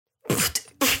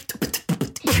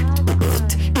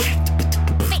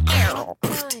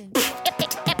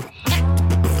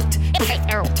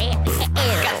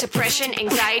depression,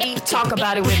 anxiety, talk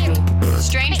about it with me.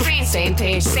 Strange brain, same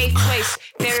page, safe place.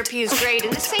 Therapy is great,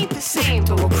 and this ain't the same,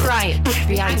 but we're crying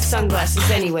behind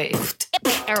sunglasses anyway.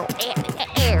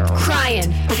 Crying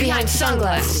behind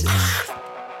sunglasses.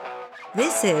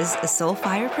 This is a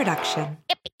Soulfire production.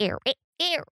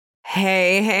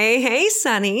 Hey,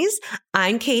 Sonnies.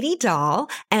 I'm Katie Dahl,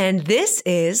 and this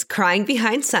is Crying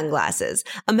Behind Sunglasses,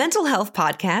 a mental health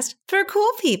podcast for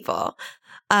cool people.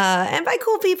 And by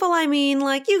cool people, I mean,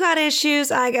 like, you got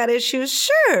issues, I got issues,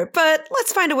 sure, but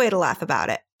let's find a way to laugh about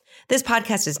it. This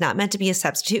podcast is not meant to be a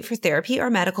substitute for therapy or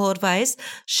medical advice.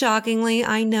 Shockingly,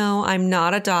 I know I'm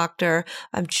not a doctor.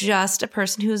 I'm just a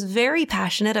person who is very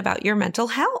passionate about your mental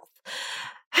health.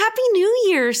 Happy New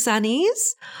Year,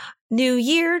 Sonnies. New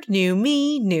year, new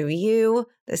me, new you.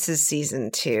 This is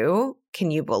season 2.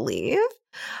 Can you believe?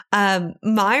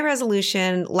 My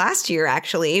resolution last year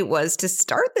actually was to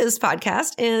start this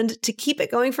podcast and to keep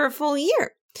it going for a full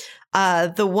year.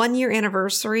 The 1-year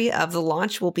anniversary of the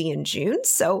launch will be in June,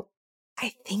 so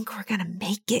I think we're going to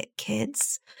make it,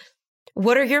 kids.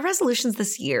 What are your resolutions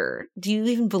this year? Do you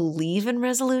even believe in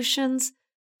resolutions?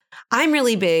 I'm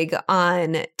really big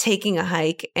on taking a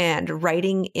hike and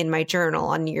writing in my journal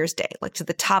on New Year's Day, like to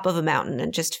the top of a mountain,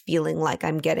 and just feeling like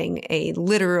I'm getting a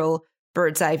literal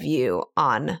bird's eye view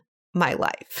on my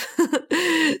life.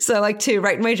 So I like to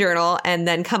write in my journal and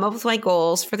then come up with my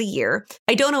goals for the year.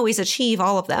 I don't always achieve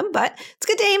all of them, but it's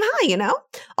good to aim high, you know?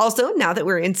 Also, now that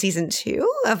we're in season 2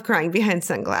 of Crying Behind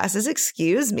Sunglasses,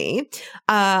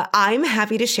 I'm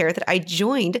happy to share that I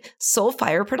joined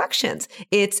Soulfire Productions.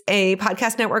 It's a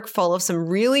podcast network full of some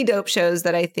really dope shows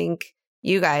that I think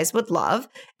you guys would love,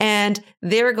 and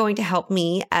they're going to help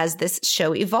me as this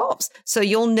show evolves. So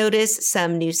you'll notice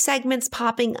some new segments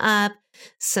popping up,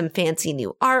 some fancy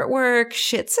new artwork.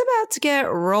 Shit's about to get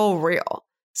real.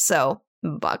 So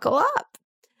buckle up.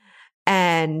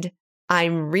 And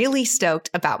I'm really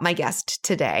stoked about my guest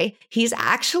today. He's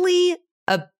actually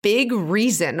a big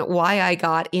reason why I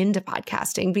got into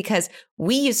podcasting, because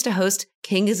we used to host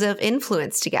Kings of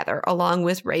Influence together along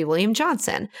with Ray William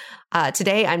Johnson.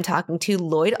 Today, I'm talking to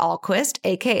Lloyd Ahlquist,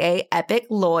 aka Epic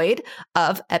Lloyd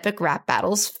of Epic Rap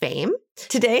Battles fame.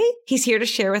 Today, he's here to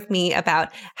share with me about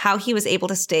how he was able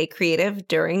to stay creative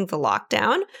during the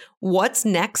lockdown, what's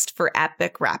next for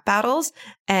Epic Rap Battles,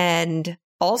 and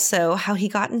also how he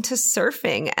got into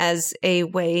surfing as a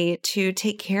way to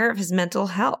take care of his mental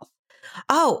health.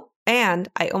 Oh, and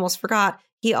I almost forgot,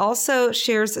 he also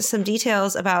shares some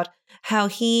details about how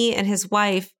he and his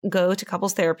wife go to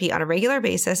couples therapy on a regular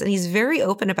basis, and he's very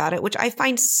open about it, which I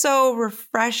find so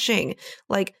refreshing.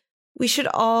 Like, we should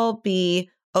all be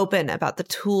open about the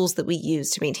tools that we use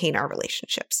to maintain our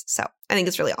relationships. So I think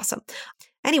it's really awesome.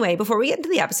 Anyway, before we get into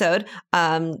the episode,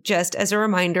 just as a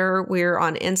reminder, we're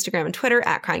on Instagram and Twitter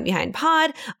at Crying Behind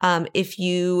Pod. If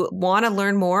you want to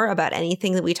learn more about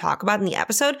anything that we talk about in the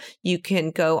episode, you can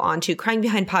go on to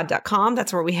cryingbehindpod.com.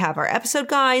 That's where we have our episode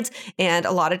guides and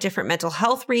a lot of different mental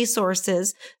health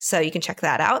resources. So you can check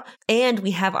that out. And we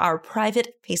have our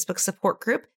private Facebook support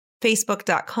group,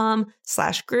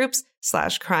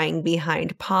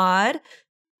 facebook.com/groups/cryingbehindpod.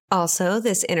 Also,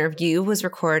 this interview was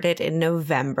recorded in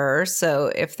November,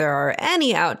 so if there are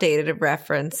any outdated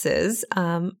references,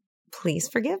 please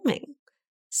forgive me.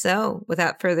 So,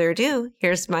 without further ado,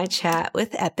 here's my chat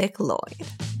with Epic Lloyd.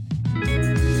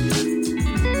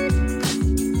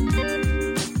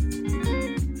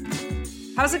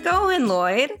 How's it going,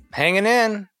 Lloyd? Hanging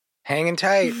in, hanging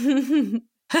tight,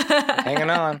 hanging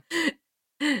on.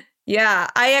 Yeah,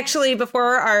 I actually,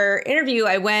 before our interview,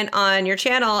 I went on your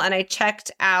channel and I checked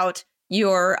out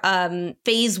your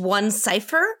Phase 1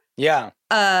 Cypher. Yeah.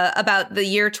 About the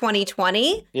year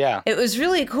 2020. Yeah. It was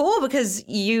really cool because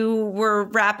you were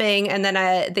rapping, and then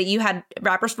that you had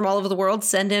rappers from all over the world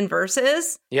send in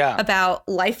verses. Yeah. About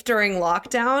life during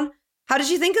lockdown. How did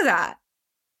you think of that?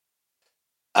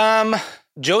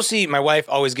 Josie, my wife,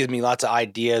 always gives me lots of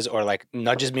ideas or like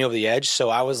nudges me over the edge. So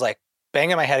I was like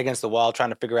banging my head against the wall trying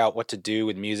to figure out what to do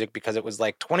with music, because it was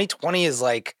like 2020 is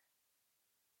like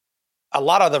a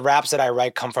lot of the raps that I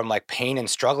write come from like pain and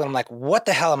struggle. And I'm like, what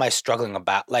the hell am I struggling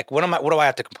about? Like, what do I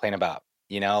have to complain about?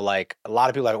 You know, like a lot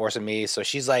of people have it worse than me. So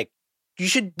she's like, you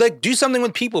should like do something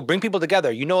with people, bring people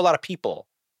together. You know, a lot of people.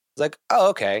 It's like, oh,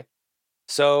 okay.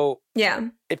 So yeah,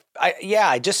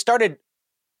 I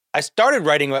started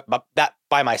writing that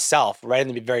by myself right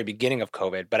in the very beginning of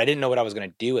COVID, but I didn't know what I was going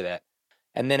to do with it.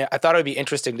 And then I thought it would be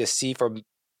interesting to see from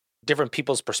different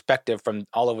people's perspective from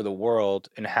all over the world,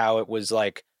 and how it was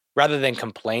like, rather than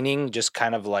complaining, just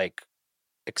kind of like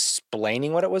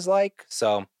explaining what it was like.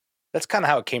 So that's kind of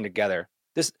how it came together.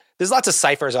 there's lots of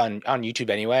ciphers on YouTube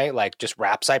anyway, like just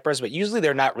rap ciphers, but usually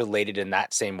they're not related in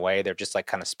that same way. They're just like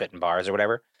kind of spitting bars or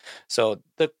whatever. So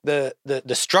the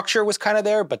structure was kind of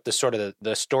there, but the sort of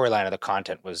the storyline of the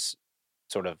content was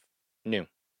sort of new.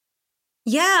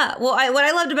 Yeah. Well, what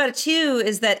I loved about it too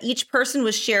is that each person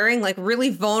was sharing like really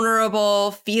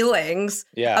vulnerable feelings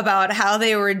about how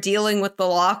they were dealing with the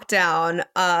lockdown.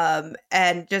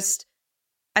 And just,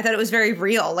 I thought it was very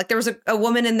real. Like there was a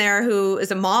woman in there who is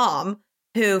a mom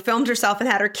who filmed herself and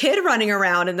had her kid running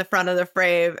around in the front of the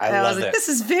frame. And I was like, this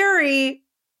is very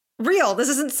real. This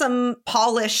isn't some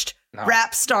polished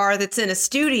rap star that's in a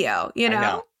studio, you know? I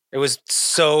know. It was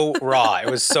so raw.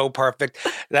 It was so perfect.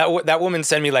 That woman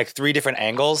sent me like 3 different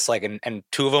angles, like, and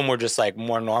 2 of them were just like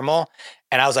more normal.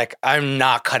 And I was like, I'm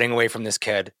not cutting away from this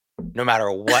kid, no matter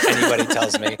what anybody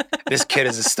tells me. This kid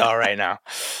is a star right now.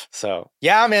 So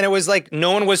yeah, man, it was like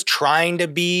no one was trying to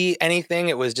be anything.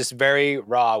 It was just very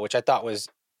raw, which I thought was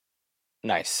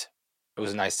nice. It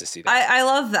was nice to see that. I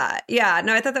love that. Yeah,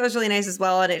 no, I thought that was really nice as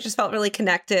well, and it just felt really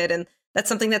connected. And that's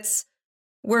something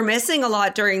we're missing a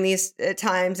lot during these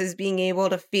times, is being able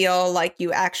to feel like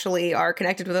you actually are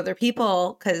connected with other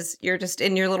people because you're just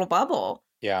in your little bubble.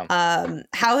 Yeah.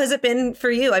 How has it been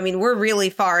for you? I mean, we're really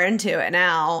far into it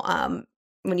now.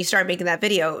 When you started making that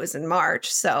video, it was in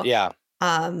March. So yeah.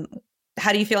 How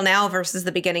do you feel now versus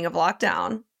the beginning of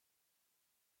lockdown?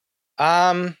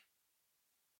 I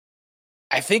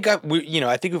think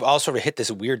we've all sort of hit this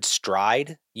weird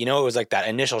stride. You know, it was like that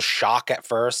initial shock at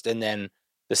first, and then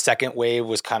the second wave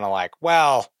was kind of like,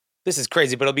 well, this is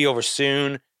crazy, but it'll be over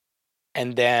soon.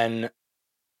 And then,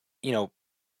 you know,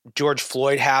 George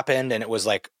Floyd happened, and it was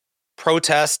like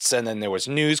protests, and then there was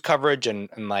news coverage, and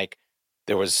like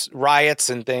there was riots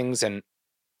and things. And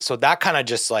so that kind of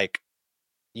just like,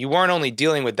 you weren't only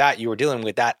dealing with that, you were dealing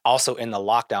with that also in the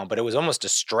lockdown, but it was almost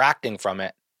distracting from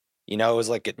it. You know, it was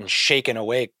like getting shaken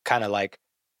awake, kind of like.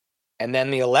 And then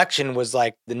the election was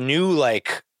like the new,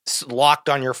 like, locked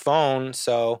on your phone.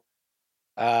 So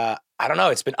I don't know.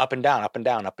 It's been up and down, up and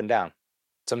down, up and down.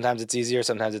 Sometimes it's easier,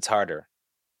 sometimes it's harder.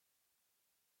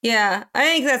 Yeah, I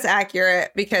think that's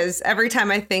accurate, because every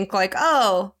time I think like,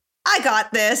 oh, I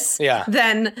got this,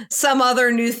 then some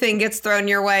other new thing gets thrown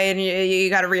your way and you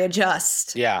got to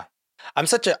readjust. Yeah.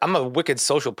 I'm a wicked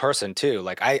social person too.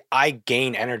 Like I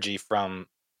gain energy from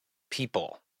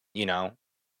people, you know?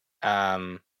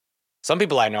 Some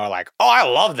people I know are like, oh, I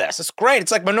love this. It's great.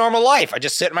 It's like my normal life. I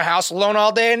just sit in my house alone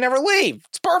all day and never leave.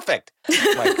 It's perfect.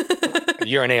 Like,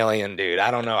 you're an alien, dude.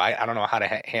 I don't know. I don't know how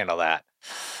to handle that.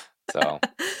 So.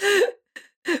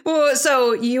 Well,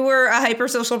 so you were a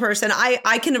hypersocial person.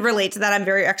 I can relate to that. I'm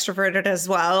very extroverted as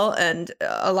well. And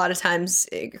a lot of times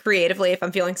creatively, if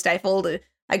I'm feeling stifled,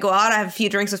 I go out, I have a few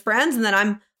drinks with friends, and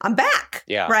then I'm back.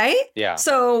 Yeah. Right? Yeah.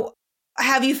 So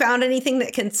have you found anything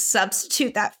that can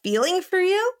substitute that feeling for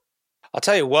you? I'll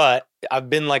tell you what, I've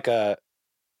been like a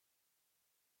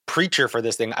preacher for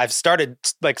this thing. I've started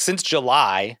like since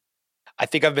July. I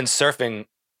think I've been surfing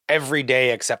every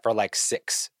day except for like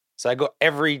 6. So I go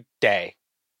every day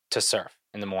to surf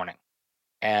in the morning.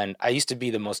 And I used to be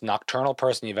the most nocturnal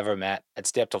person you've ever met. I'd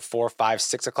stay up till 4, 5,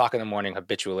 6 o'clock in the morning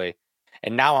habitually.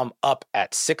 And now I'm up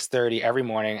at 6:30 every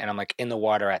morning, and I'm like in the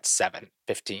water at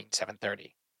 7:15,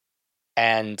 7:30.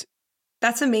 And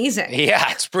that's amazing.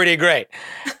 Yeah, it's pretty great.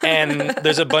 And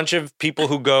there's a bunch of people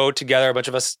who go together, a bunch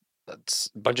of us, a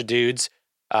bunch of dudes.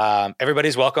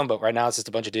 Everybody's welcome, but right now it's just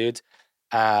a bunch of dudes.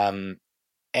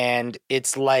 And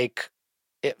it's like,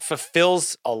 it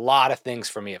fulfills a lot of things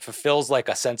for me. It fulfills like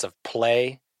a sense of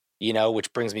play, you know,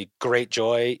 which brings me great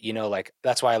joy. You know, like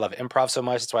that's why I love improv so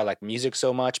much. That's why I like music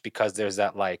so much, because there's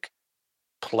that like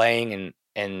playing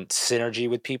and synergy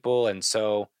with people. And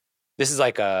so this is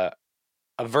like a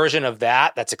version of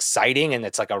that's exciting, and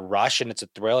it's like a rush, and it's a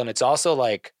thrill, and it's also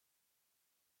like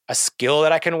a skill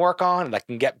that I can work on, and I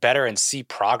can get better and see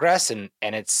progress, and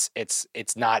it's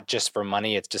not just for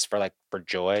money, it's just for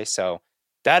joy. So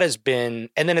that has been,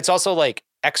 and then it's also like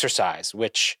exercise,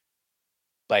 which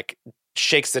like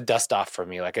shakes the dust off for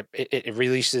me. Like it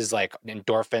releases like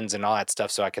endorphins and all that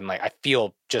stuff, so I can I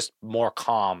feel just more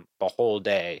calm the whole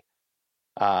day.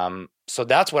 So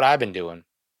that's what I've been doing.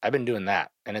 I've been doing that,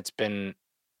 and it's been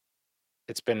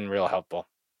real helpful.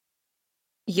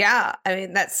 Yeah, I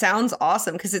mean, that sounds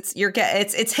awesome, because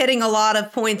it's hitting a lot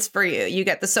of points for you. You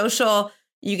get the social,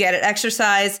 you get it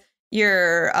exercise,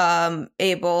 you're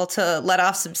able to let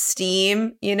off some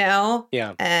steam, you know?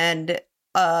 Yeah. And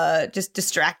just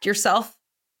distract yourself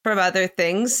from other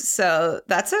things. So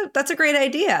that's a great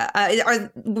idea.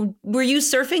 Were you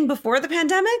surfing before the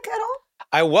pandemic at all?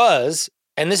 I was,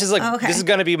 and this is this is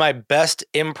going to be my best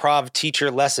improv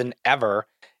teacher lesson ever.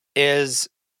 is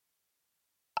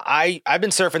I've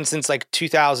been surfing since like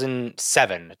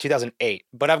 2007, 2008,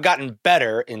 but I've gotten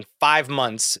better in 5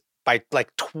 months by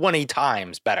like 20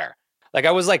 times better. Like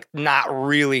I was like not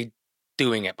really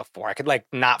doing it before. I could like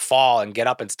not fall and get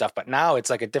up and stuff, but now it's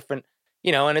like a different,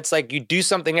 and it's like you do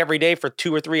something every day for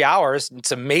 2 or 3 hours.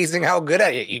 It's amazing how good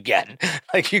at it you get.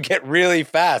 Like you get really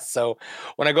fast. So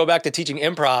when I go back to teaching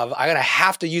improv, I'm going to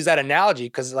have to use that analogy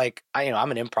because like,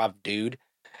 I'm an improv dude,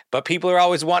 but people are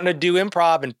always wanting to do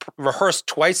improv and rehearse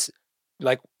twice,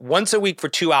 like once a week for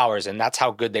 2 hours. And that's how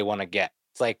good they want to get.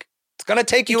 It's like, it's going to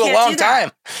take you a long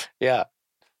time. Yeah.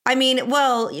 I mean,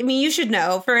 you should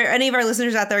know, for any of our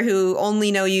listeners out there who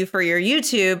only know you for your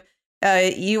YouTube,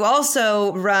 you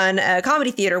also run a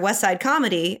comedy theater, West Side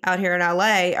Comedy, out here in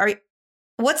LA.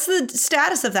 What's the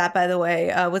status of that, by the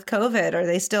way, with COVID? Are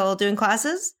they still doing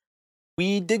classes?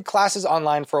 We did classes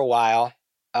online for a while.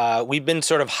 We've been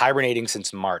sort of hibernating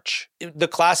since March. The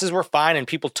classes were fine and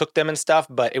people took them and stuff,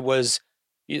 but it was,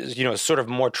 sort of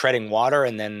more treading water.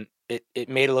 And then it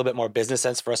made a little bit more business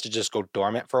sense for us to just go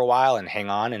dormant for a while and hang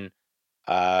on.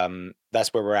 And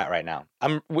that's where we're at right now.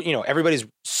 Everybody's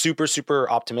super, super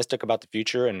optimistic about the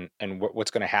future and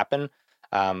what's going to happen.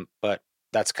 But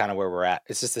that's kind of where we're at.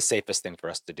 It's just the safest thing for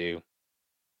us to do.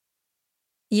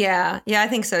 Yeah, I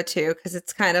think so too. Because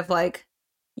it's kind of like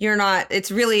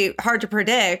it's really hard to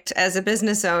predict as a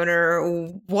business owner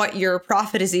what your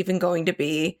profit is even going to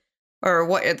be or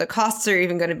what the costs are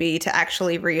even going to be to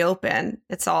actually reopen.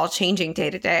 It's all changing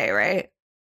day to day, right?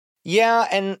 Yeah.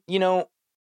 And,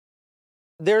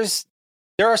 there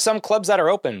are some clubs that are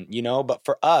open, but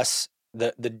for us,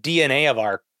 the DNA of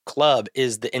our club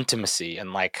is the intimacy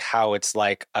and like how it's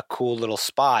like a cool little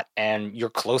spot and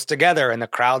you're close together and the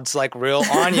crowd's like real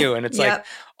on you. And it's Yep. like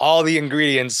all the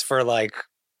ingredients for like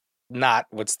not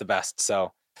what's the best.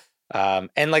 So,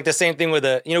 and like the same thing with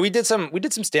we did some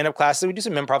stand-up classes. We do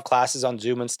some improv classes on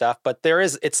Zoom and stuff, but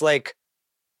it's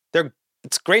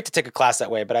great to take a class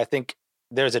that way. But I think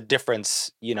there's a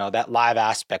difference, that live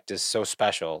aspect is so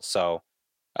special. So,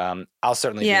 I'll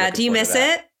certainly. Yeah. Do you miss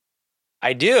it?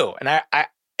 I do. And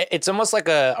it's almost like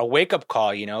a wake up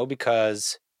call,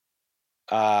 because,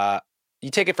 you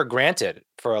take it for granted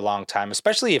for a long time,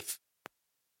 especially if,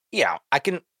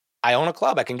 I own a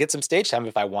club. I can get some stage time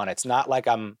if I want. It's not like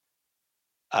I'm,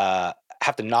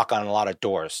 have to knock on a lot of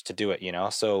doors to do it,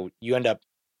 So you end up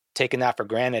taking that for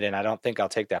granted, and I don't think I'll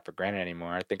take that for granted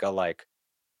anymore. I think I'll like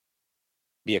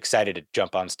be excited to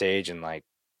jump on stage and like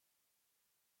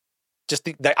just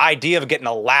the idea of getting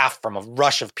a laugh from a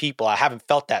rush of people. I haven't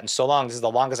felt that in so long. This is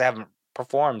the longest I haven't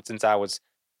performed since I was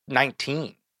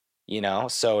 19,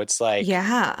 So it's like,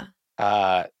 yeah,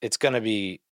 it's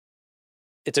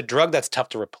a drug that's tough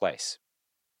to replace.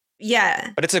 Yeah.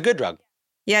 But it's a good drug.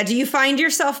 Yeah. Do you find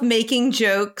yourself making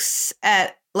jokes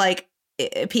at like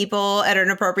people at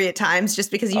inappropriate times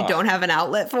just because you don't have an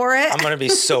outlet for it? I'm going to be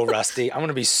so rusty.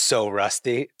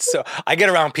 So I get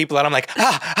around people and I'm like,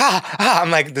 I'm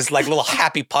like this like little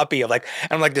happy puppy of like,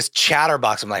 I'm like this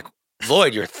chatterbox. I'm like,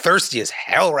 Lloyd, you're thirsty as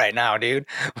hell right now, dude.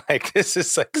 Like, this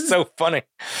is like so funny.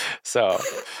 So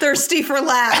thirsty for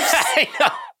laughs. I know.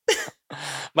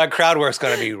 My crowd work's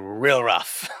gonna be real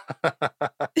rough.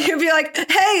 You'd be like,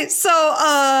 "Hey, so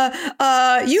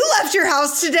you left your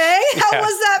house today. How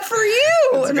was that for you?"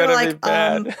 It's and gonna they're be like,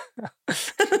 bad.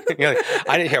 You're like,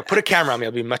 I didn't hear. Put a camera on me.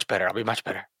 I'll be much better.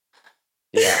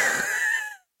 Yeah,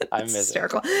 I miss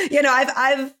hysterical. it.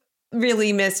 I've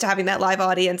really missed having that live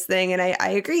audience thing, and I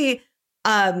agree.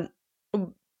 I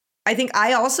think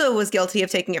I also was guilty of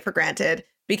taking it for granted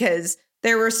because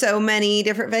there were so many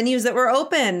different venues that were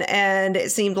open and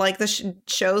it seemed like the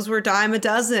shows were dime a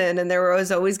dozen and there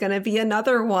was always going to be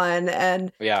another one.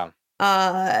 And it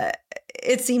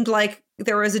seemed like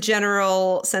there was a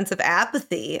general sense of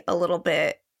apathy a little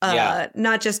bit,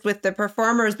 not just with the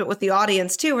performers, but with the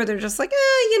audience too, where they're just like,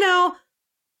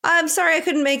 I'm sorry I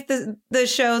couldn't make the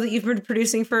show that you've been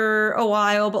producing for a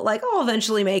while, but like, I'll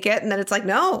eventually make it. And then it's like,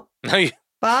 no.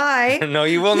 Bye. No,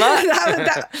 you will not.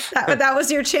 that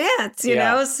was your chance, you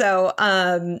know? So,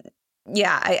 I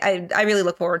really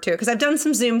look forward to it because I've done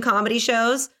some Zoom comedy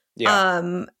shows. Yeah.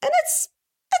 And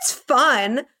it's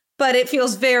fun, but it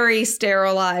feels very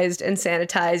sterilized and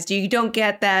sanitized. You don't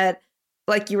get that,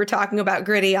 like you were talking about,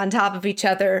 gritty on top of each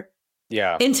other.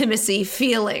 Yeah. Intimacy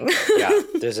feeling. Yeah.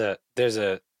 There's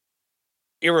a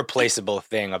irreplaceable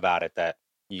thing about it that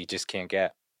you just can't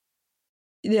get.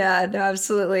 Yeah, no,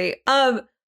 absolutely.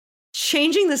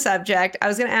 Changing the subject, I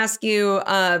was going to ask you,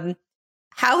 how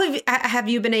have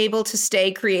you been able to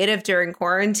stay creative during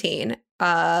quarantine?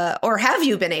 Or have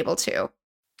you been able to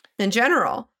in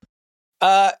general?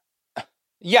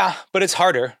 Yeah, but it's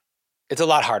harder. It's a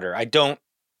lot harder.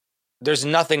 There's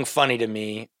nothing funny to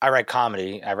me. I write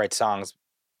comedy. I write songs.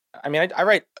 I mean, I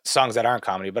write songs that aren't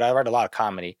comedy, but I write a lot of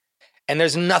comedy. And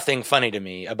there's nothing funny to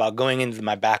me about going into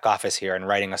my back office here and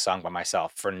writing a song by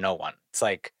myself for no one. It's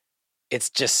like, it's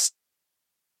just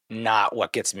not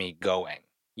what gets me going,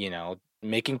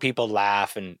 making people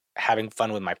laugh and having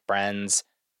fun with my friends.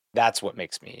 That's what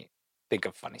makes me think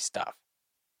of funny stuff.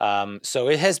 So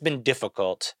it has been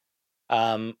difficult.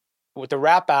 With the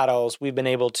rap battles, we've been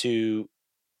able to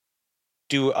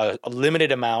do a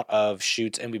limited amount of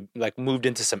shoots, and we moved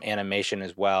into some animation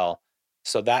as well.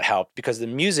 So that helped because the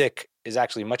music is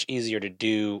actually much easier to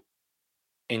do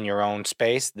in your own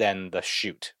space than the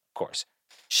shoot, of course.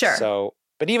 Sure. So,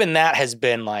 but even that has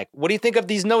been like, what do you think of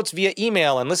these notes via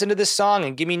email, and listen to this song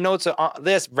and give me notes on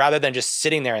this, rather than just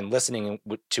sitting there and listening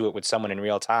to it with someone in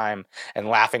real time and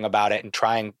laughing about it and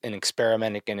trying and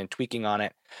experimenting and tweaking on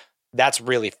it. That's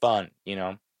really fun,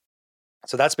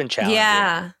 So that's been challenging.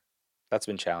 Yeah. That's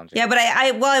been challenging. Yeah, but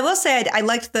I will say I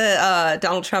liked the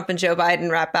Donald Trump and Joe Biden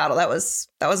rap battle. That was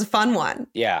a fun one.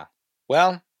 Yeah.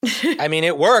 Well, I mean,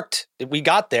 it worked. We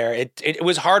got there. It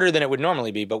was harder than it would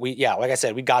normally be, but like I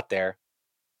said, we got there.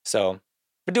 So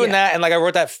we're doing that. And I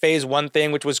wrote that phase 1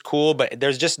 thing, which was cool, but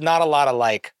there's just not a lot of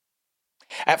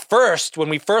at first, when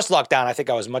we first locked down, I think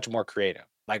I was much more creative.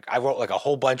 I wrote a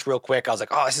whole bunch real quick. I was like,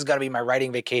 oh, this is going to be my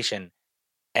writing vacation.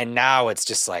 And now it's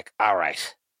just all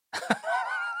right.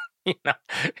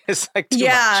 It's too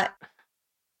much.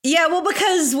 Yeah, well,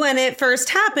 because when it first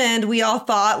happened, we all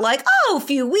thought a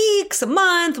few weeks, a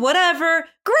month, whatever.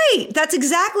 Great. That's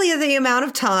exactly the amount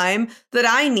of time that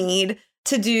I need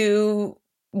to do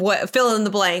what fill in the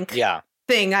blank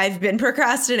thing I've been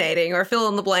procrastinating, or fill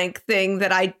in the blank thing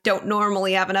that I don't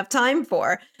normally have enough time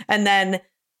for. And then,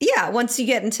 once you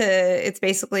get into, it's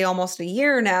basically almost a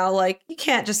year now, you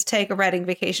can't just take a writing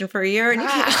vacation for a year, and you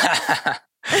can't.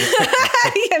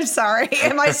 I'm sorry.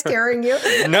 Am I scaring you?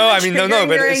 No, I mean, no,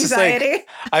 but it's anxiety? Just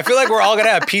I feel like we're all going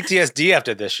to have PTSD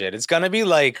after this shit. It's going to be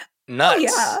nuts.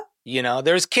 Oh, yeah.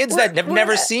 There's kids that have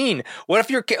never seen. What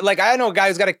if your kid, I know a guy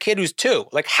who's got a kid who's 2,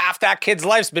 half that kid's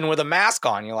life's been with a mask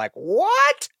on. You're like,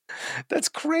 what? That's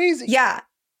crazy. Yeah.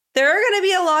 There are going to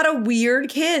be a lot of weird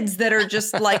kids that are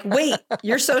just wait,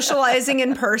 you're socializing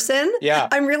in person? Yeah.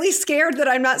 I'm really scared that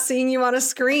I'm not seeing you on a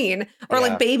screen.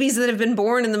 Or babies that have been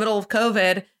born in the middle of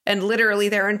COVID and literally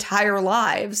their entire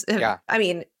lives. Yeah. I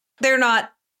mean, they're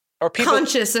not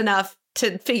conscious enough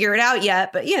to figure it out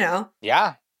yet, but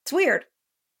Yeah. It's weird.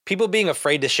 People being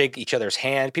afraid to shake each other's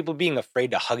hand, people being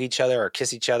afraid to hug each other or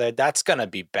kiss each other, that's going to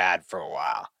be bad for a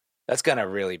while. That's going to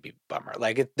really be a bummer.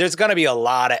 There's going to be a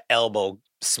lot of elbow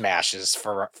smashes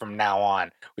from now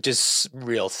on, which is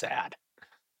real sad.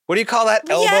 What do you call that?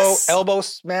 Elbow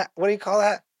smash? What do you call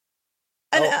that?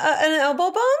 An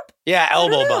elbow bump? Yeah,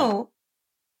 elbow bump.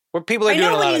 Where people are doing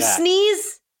a lot of that.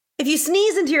 If you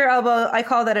sneeze into your elbow, I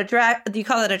call that you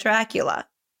call it a Dracula.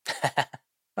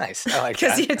 Nice. I like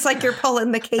that. Because it's you're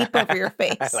pulling the cape over your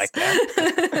face. I like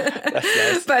that.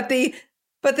 That's nice.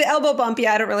 But the elbow bump,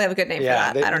 I don't really have a good name for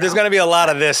that. I don't know. There's going to be a lot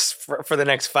of this for the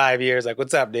next 5 years.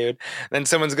 What's up, dude? Then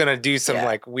someone's going to do some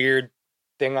weird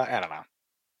thing. I don't know.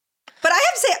 But I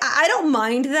have to say, I don't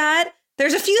mind that.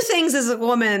 There's a few things as a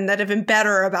woman that have been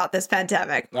better about this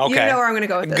pandemic. Okay. You know where I'm going to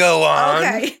go with this. Go on.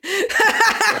 Okay.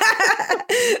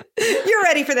 You're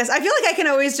ready for this. I feel like I can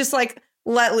always just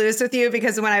let loose with you,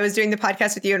 because when I was doing the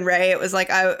podcast with you and Ray, it was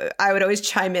I would always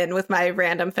chime in with my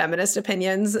random feminist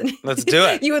opinions. Let's do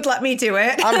it. You would let me do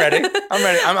it. I'm ready.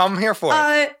 I'm here for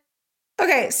it.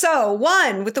 Okay, so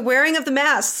 1, with the wearing of the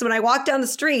masks, when I walk down the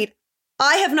street,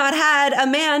 I have not had a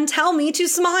man tell me to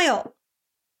smile.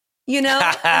 And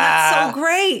that's so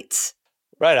great.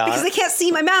 Right on. Because they can't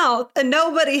see my mouth, and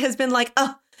nobody has been like,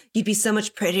 oh, you'd be so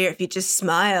much prettier if you just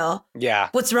smile. Yeah.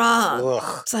 What's wrong?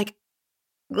 Ugh. It's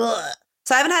ugh.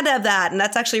 So I haven't had to have that, and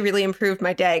that's actually really improved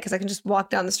my day, because I can just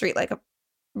walk down the street like a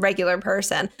regular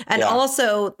person. And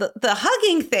also the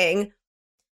hugging thing,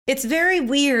 it's very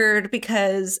weird,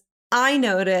 because I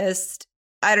noticed,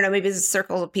 I don't know, maybe it's a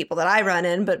circle of people that I run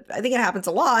in, but I think it happens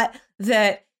a lot,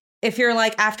 that if you're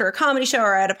after a comedy show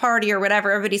or at a party or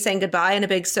whatever, everybody's saying goodbye in a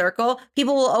big circle,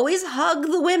 people will always hug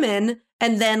the women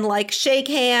and then shake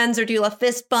hands or do a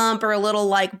fist bump or a little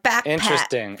back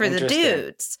pat for the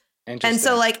dudes. And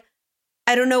so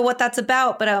I don't know what that's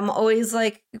about, but I'm always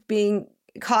being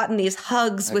caught in these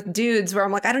hugs with dudes where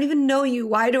I'm I don't even know you.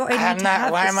 Why do I need to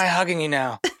have why this? am I hugging you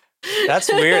now?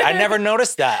 That's weird. I never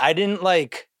noticed that. I didn't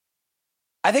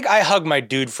I think I hug my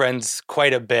dude friends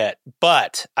quite a bit,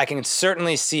 but I can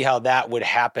certainly see how that would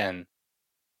happen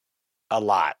a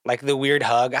lot. The weird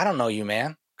hug. I don't know you,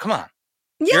 man. Come on.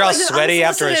 Yeah, You're all sweaty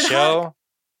after a show.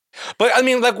 But I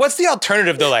mean, like, what's the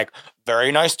alternative to like,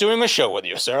 very nice doing a show with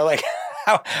you, sir? Like,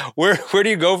 where do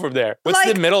you go from there? What's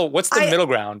Like, the middle? What's the middle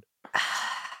ground? I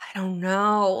don't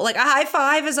know. Like a high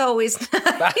five is always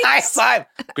nice. High five.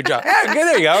 Good job. Yeah, okay,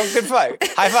 there you go. Good fight.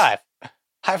 High five.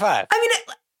 High five. I mean,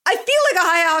 I feel like a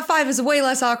high five is way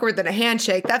less awkward than a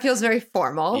handshake. That feels very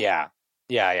formal. Yeah.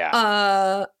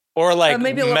 Uh, Or like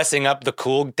maybe messing up the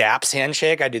cool daps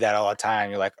handshake. I do that all the time.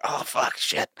 You're like, oh fuck,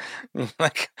 shit.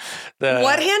 Like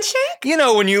what handshake? You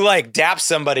know, when you like dap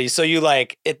somebody, so you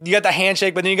like you got the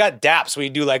handshake, but then you got daps where you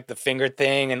do like the finger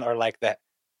thing or like that.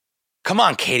 Come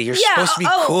on, Katie, you're supposed to be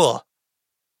cool.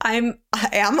 Am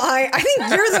I? I think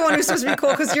you're the one who's supposed to be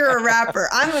cool because you're a rapper.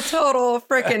 I'm a total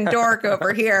freaking dork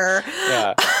over here.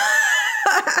 Yeah.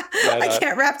 I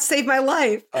can't rap to save my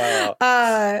life.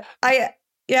 I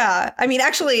mean,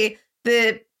 actually,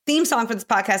 the theme song for this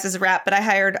podcast is a rap, but I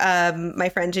hired my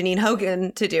friend Janine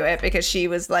Hogan to do it because she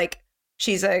was like,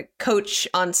 she's a coach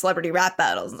on celebrity rap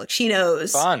battles. Like she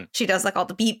knows. Fun. She does like all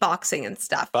the beatboxing and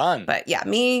stuff. Fun. But yeah,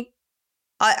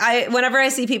 I whenever I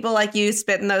see people like you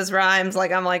spitting those rhymes,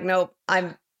 like I'm like, nope,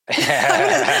 I'm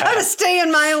gonna stay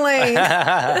in my lane.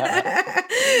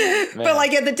 But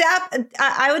like at the dap,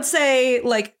 I would say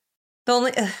like the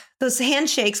only those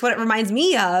handshakes. What it reminds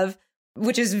me of,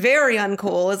 which is very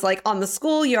uncool, is like on the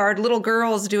schoolyard, little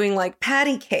girls doing like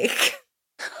patty cake.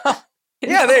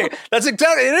 Yeah, that's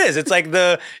exactly it is. It's like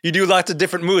you do lots of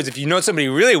different moves. If you know somebody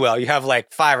really well, you have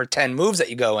like 5 or 10 moves that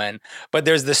you go in. But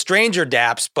there's the stranger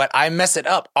daps, but I mess it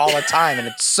up all the time, and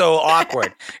it's so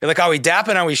awkward. You're like, are we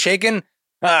dapping? Are we shaking?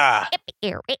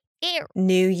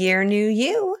 New year, new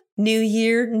you. New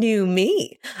year, new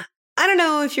me. I don't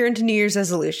know if you're into New Year's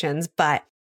resolutions, but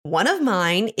one of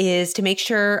mine is to make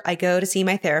sure I go to see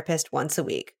my therapist once a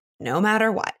week, no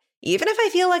matter what. Even if I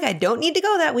feel like I don't need to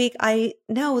go that week, I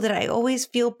know that I always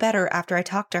feel better after I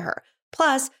talk to her.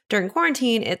 Plus, during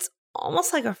quarantine, it's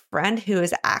almost like a friend who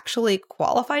is actually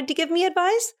qualified to give me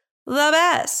advice. The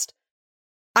best.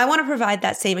 I want to provide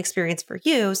that same experience for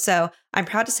you, so I'm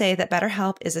proud to say that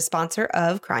BetterHelp is a sponsor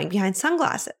of Crying Behind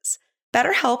Sunglasses.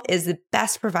 BetterHelp is the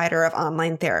best provider of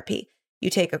online therapy. You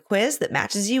take a quiz that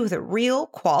matches you with a real,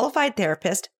 qualified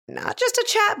therapist, not just a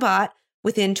chatbot,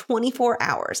 within 24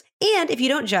 hours. And if you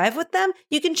don't jive with them,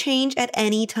 you can change at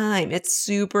any time. It's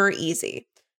super easy.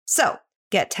 So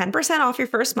get 10% off your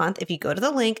first month if you go to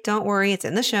the link. Don't worry, it's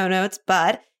in the show notes,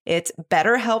 but it's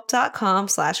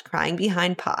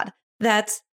betterhelp.com/cryingbehindpod.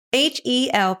 That's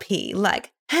HELP,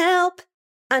 like help.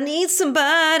 I need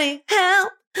somebody,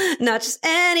 help. Not just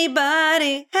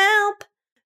anybody, help.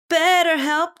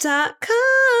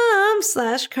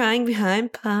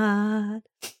 betterhelp.com/cryingbehindpod.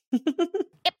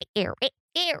 You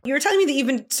were telling me that you've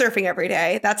been surfing every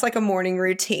day. That's like a morning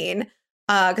routine.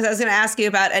 Because I was going to ask you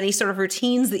about any sort of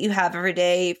routines that you have every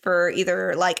day for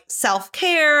either like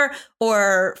self-care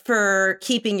or for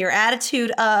keeping your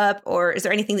attitude up, or is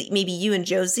there anything that maybe you and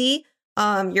Josie,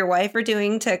 your wife, are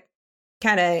doing to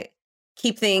kind of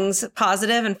keep things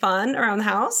positive and fun around the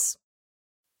house?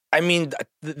 I mean,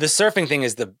 the surfing thing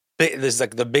is the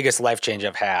biggest life change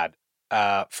I've had,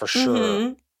 for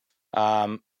sure.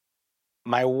 Mm-hmm.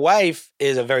 My wife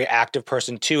is a very active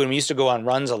person too, and we used to go on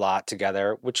runs a lot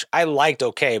together, which I liked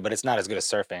okay, but it's not as good as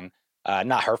surfing.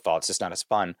 Not her fault; it's just not as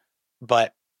fun.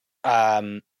 But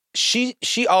she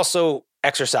also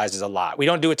exercises a lot. We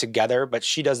don't do it together, but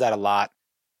she does that a lot.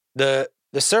 The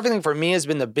surfing thing for me has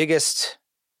been the biggest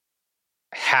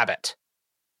habit.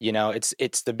 You know,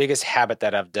 it's the biggest habit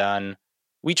that I've done.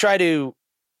 We try to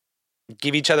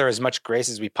give each other as much grace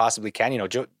as we possibly can. You know,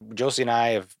 Josie and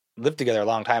I have lived together a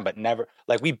long time, but never,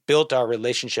 like, we built our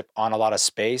relationship on a lot of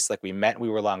space. Like, we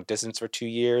were long distance for 2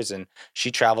 years, and she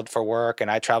traveled for work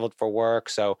and I traveled for work.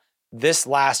 So this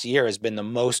last year has been the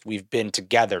most we've been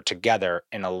together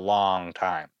in a long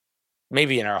time,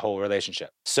 maybe in our whole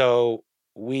relationship. So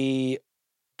we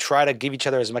try to give each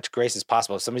other as much grace as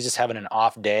possible. If somebody's just having an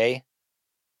off day,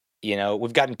 you know,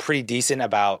 we've gotten pretty decent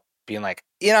about being like,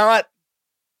 you know what?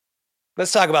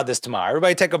 Let's talk about this tomorrow.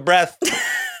 Everybody take a breath,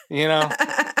 you know?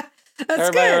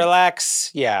 Everybody good. Relax.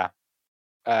 Yeah.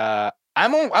 I'm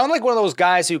like one of those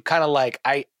guys who kind of like,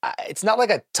 it's not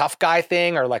like a tough guy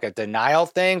thing or like a denial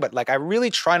thing, but like I really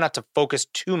try not to focus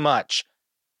too much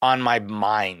on my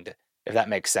mind, if that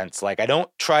makes sense. Like I don't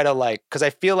try to like, because I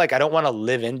feel like I don't want to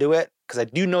live into it, because I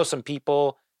do know some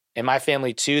people in my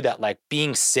family too that like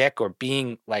being sick or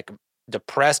being like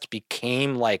depressed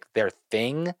became like their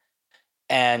thing.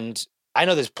 And I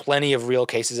know there's plenty of real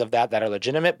cases of that are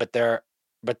legitimate, but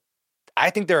I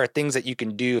think there are things that you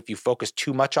can do if you focus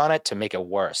too much on it to make it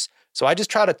worse. So I just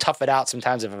try to tough it out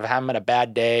sometimes. If I'm having a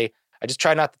bad day, I just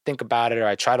try not to think about it, or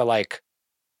I try to like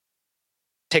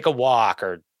take a walk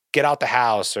or get out the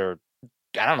house or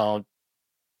I don't know,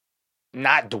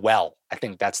 not dwell. I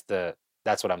think that's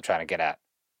what I'm trying to get at.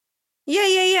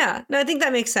 Yeah. No, I think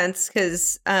that makes sense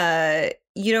because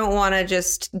you don't want to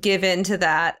just give in to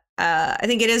that. I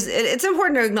think it's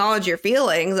important to acknowledge your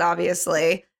feelings,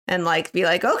 obviously, and like be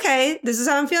like, okay, this is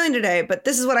how I'm feeling today, but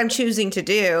this is what I'm choosing to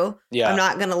do. Yeah. I'm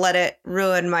not going to let it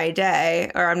ruin my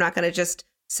day, or I'm not going to just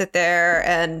sit there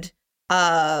and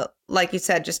like you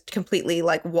said, just completely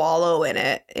like wallow in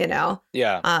it, you know?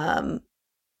 Yeah.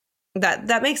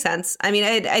 That makes sense. I mean,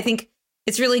 I think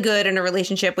it's really good in a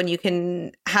relationship when you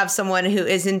can have someone who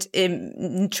isn't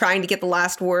trying to get the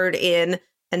last word in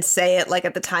and say it like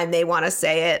at the time they want to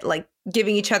say it, like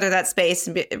giving each other that space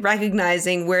and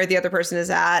recognizing where the other person is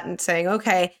at and saying,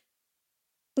 okay,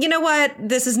 you know what?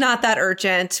 This is not that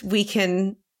urgent. We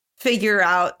can figure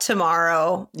out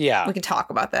tomorrow. Yeah. We can talk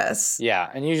about this.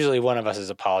 Yeah. And usually one of us is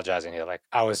apologizing. You're like,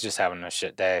 I was just having a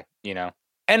shit day, you know?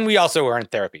 And we also are in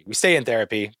therapy. We stay in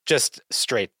therapy just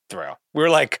straight through. We're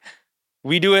like,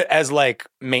 we do it as like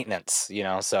maintenance, you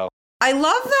know? So I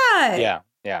love that.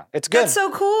 Yeah. It's good. That's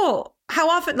so cool. How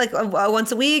often? Like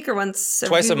once a week or once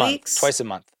Twice a month. weeks? Twice a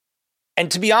month. And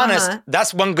to be honest,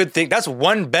 that's one good thing. That's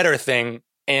one better thing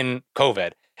in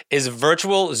COVID is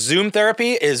virtual Zoom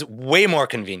therapy is way more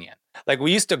convenient. Like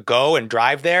we used to go and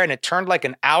drive there and it turned like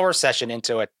an hour session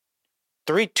into a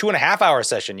 2.5 hour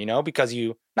session, you know, because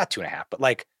not 2.5, but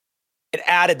like it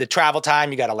added the travel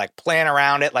time. You got to like plan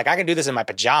around it. Like I can do this in my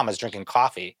pajamas drinking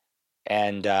coffee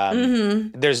and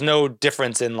there's no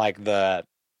difference in like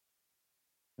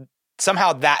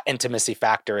somehow that intimacy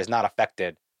factor is not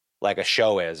affected like a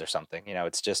show is or something. You know,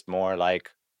 it's just more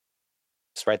like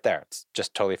it's right there. It's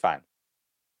just totally fine.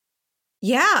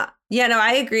 Yeah. No,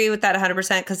 I agree with that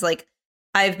 100% because like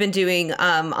I've been doing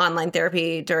online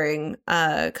therapy during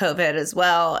COVID as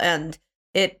well. And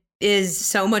it is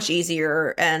so much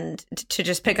easier and to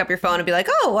just pick up your phone and be like,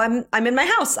 oh, I'm in my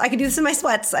house. I can do this in my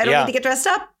sweats. I don't need to get dressed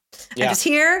up. I'm just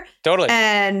here. Totally.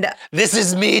 And this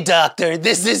is me, doctor.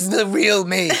 This is the real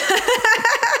me.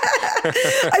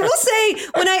 I will say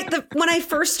when I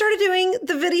first started doing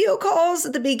the video calls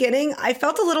at the beginning, I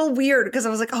felt a little weird because I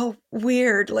was like, oh,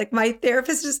 weird. Like my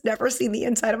therapist has never seen the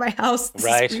inside of my house.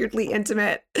 This is weirdly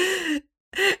intimate. And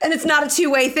it's not a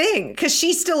two-way thing because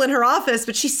she's still in her office,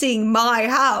 but she's seeing my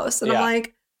house. And I'm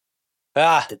like,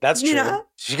 that's true. You know?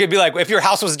 She could be like, if your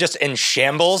house was just in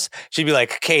shambles, she'd be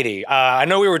like, Katie, I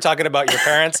know we were talking about your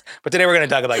parents, but today we're going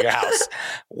to talk about your house.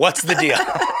 What's the deal?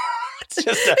 It's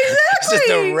just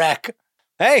a wreck.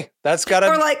 Hey, that's gotta.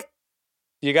 Or like,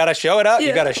 you gotta show it up.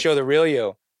 You gotta show the real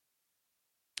you.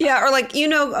 Yeah, or like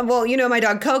my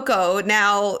dog Coco.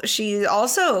 Now she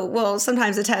also will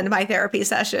sometimes attend my therapy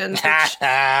sessions,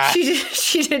 which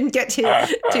she didn't get to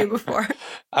do before.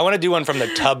 I want to do one from the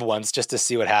tub once just to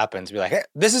see what happens. Be like, hey,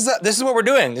 this is what we're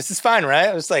doing. This is fine,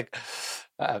 right? It's like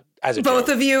as a both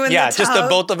joke. of you in the tub. Just the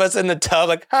both of us in the tub.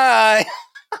 Like, hi.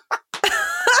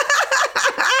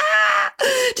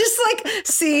 Just like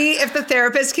see if the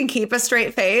therapist can keep a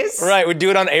straight face. Right. We do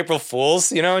it on April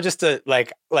Fools, you know, just to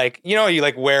like, you know, you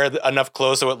like wear enough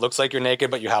clothes so it looks like you're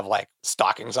naked, but you have like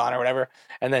stockings on or whatever.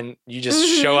 And then you just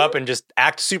show up and just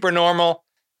act super normal.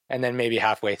 And then maybe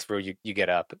halfway through you get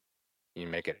up, you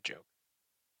make it a joke.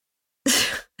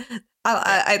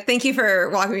 I thank you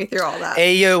for walking me through all that.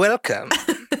 Hey, you're welcome.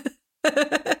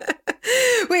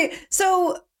 Wait,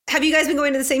 so have you guys been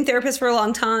going to the same therapist for a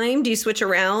long time? Do you switch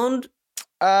around?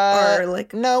 Or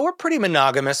like, no, we're pretty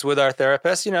monogamous with our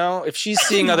therapist. You know, if she's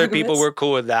seeing other people, we're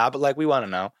cool with that. But like, we want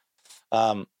to know.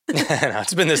 No,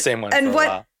 it's been the same one. And for a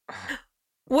while.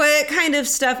 What kind of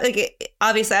stuff? Like,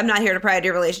 obviously, I'm not here to pry into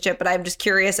your relationship, but I'm just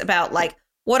curious about like,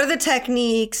 what are the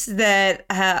techniques that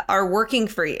are working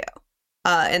for you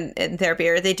in therapy?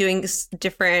 Are they doing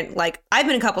different? Like, I've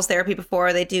been in couples therapy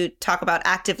before. They do talk about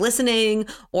active listening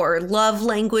or love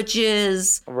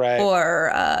languages, right?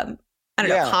 Or I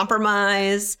don't know,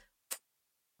 compromise.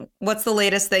 What's the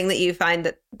latest thing that you find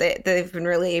that they've been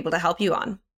really able to help you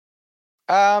on?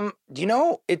 You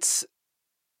know, it's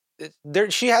there.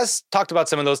 She has talked about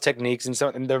some of those techniques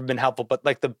and they've been helpful. But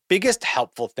like the biggest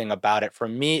helpful thing about it for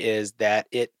me is that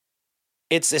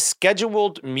it's a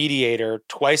scheduled mediator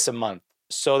twice a month,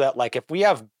 so that like if we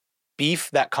have beef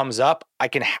that comes up, I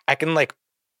can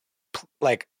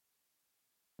like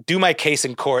do my case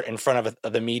in court in front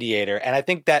of the mediator, and I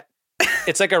think that.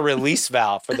 It's like a release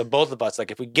valve for the both of us. Like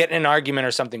if we get in an argument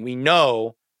or something, we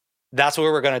know that's what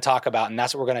we're going to talk about. And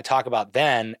that's what we're going to talk about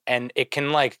then. And it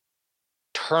can like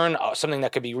turn something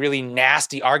that could be really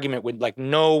nasty argument with like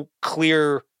no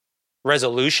clear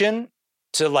resolution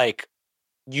to like,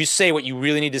 you say what you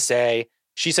really need to say.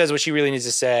 She says what she really needs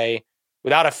to say.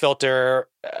 without a filter.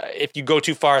 If you go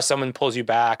too far, someone pulls you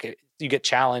back. You get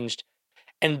challenged.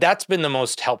 And that's been the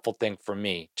most helpful thing for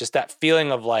me. Just that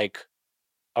feeling of like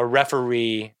a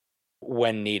referee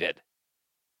when needed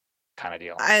kind of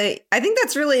deal. I think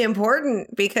that's really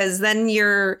important because then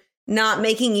you're not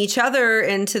making each other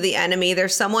into the enemy.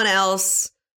 There's someone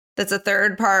else that's a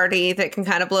third party that can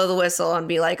kind of blow the whistle and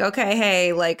be like, okay,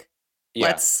 hey, like,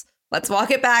 let's walk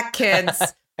it back,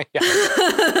 kids.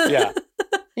 Yeah.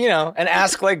 You know, and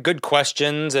ask like good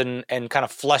questions and kind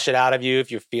of flush it out of you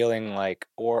if you're feeling like,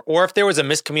 or if there was a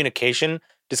miscommunication,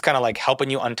 just kind of like helping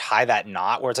you untie that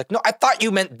knot where it's like, no, I thought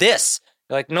you meant this.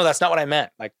 You're like, no, that's not what I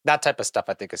meant. Like that type of stuff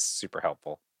I think is super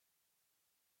helpful.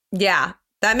 Yeah,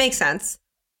 that makes sense.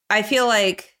 I feel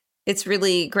like it's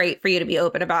really great for you to be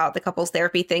open about the couples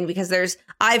therapy thing because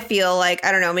I feel like,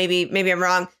 I don't know, maybe I'm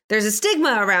wrong. There's a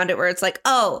stigma around it where it's like,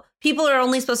 oh, people are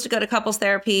only supposed to go to couples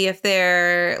therapy if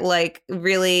they're like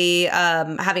really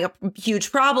having a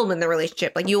huge problem in the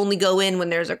relationship. Like you only go in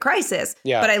when there's a crisis.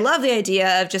 Yeah. But I love the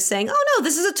idea of just saying, oh no,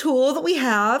 this is a tool that we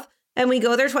have and we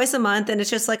go there twice a month and it's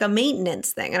just like a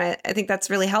maintenance thing. And I think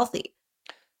that's really healthy.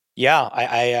 Yeah,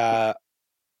 I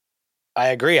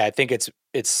agree. I think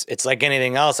it's like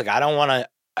anything else. Like I don't want to,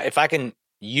 if I can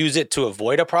use it to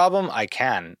avoid a problem, I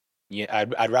can. Yeah,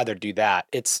 I'd rather do that.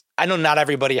 I know not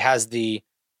everybody has the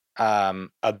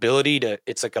ability to.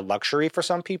 It's like a luxury for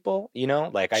some people, you know.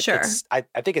 Like I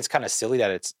think it's kind of silly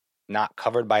that it's not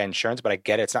covered by insurance, but I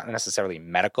get it. It's not necessarily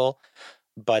medical,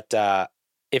 but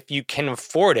if you can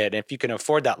afford it, if you can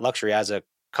afford that luxury as a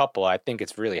couple, I think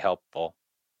it's really helpful.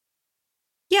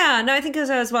 Yeah, no, I think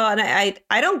so as well. And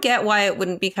I don't get why it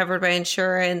wouldn't be covered by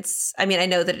insurance. I mean, I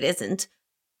know that it isn't,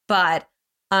 but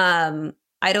I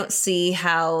don't see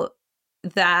how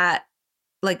that,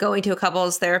 like going to a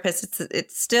couples therapist,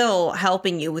 it's still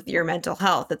helping you with your mental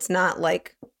health. It's not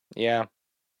like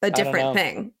a different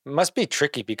thing. It must be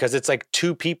tricky because it's like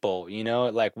two people, you know,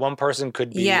 like one person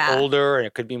could be older and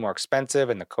it could be more expensive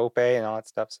and the copay and all that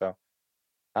stuff. So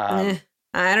I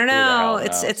don't know.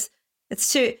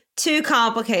 It's too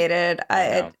complicated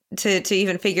to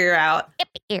even figure out.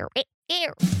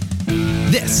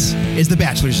 This is the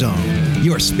Bachelor Zone,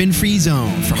 your spin-free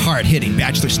zone for hard-hitting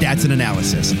Bachelor stats and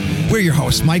analysis. We're your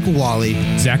hosts, Michael Wally,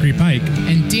 Zachary Pike,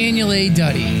 and Daniel A.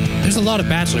 Duddy. There's a lot of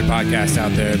Bachelor podcasts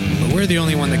out there, but we're the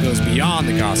only one that goes beyond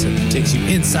the gossip and takes you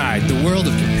inside the world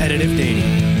of competitive dating.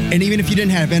 And even if you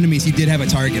didn't have enemies, you did have a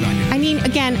target on you. I mean,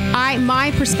 again,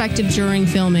 my perspective during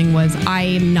filming was I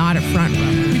am not a front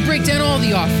runner. We break down all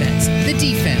the offense, the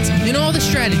defense, and all the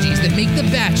strategies that make The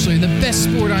Bachelor the best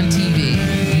sport on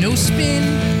TV. No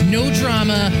spin, no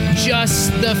drama,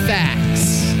 just the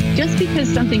facts. Just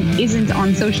because something isn't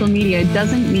on social media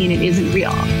doesn't mean it isn't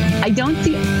real. I don't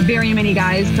see very many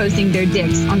guys posting their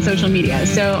dicks on social media.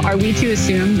 So are we to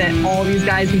assume that all these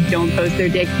guys who don't post their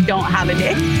dick don't have a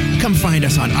dick? Come find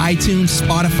us on iTunes,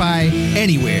 Spotify,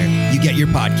 anywhere you get your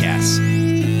podcasts.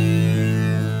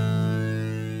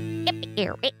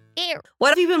 What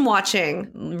have you been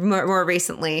watching more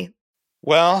recently?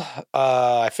 Well,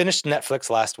 I finished Netflix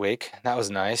last week. That was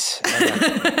nice.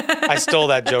 I stole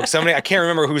that joke. I can't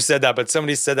remember who said that, but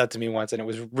somebody said that to me once, and it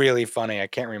was really funny. I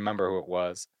can't remember who it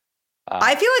was.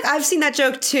 I feel like I've seen that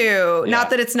joke too. Yeah.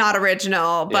 Not that it's not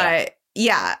original, but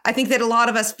yeah, I think that a lot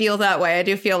of us feel that way. I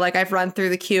do feel like I've run through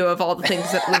the queue of all the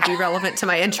things that would be relevant to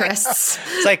my interests.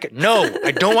 It's like, no,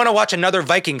 I don't want to watch another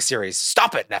Viking series.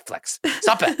 Stop it, Netflix.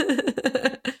 Stop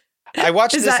it. I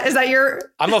watched Is that your...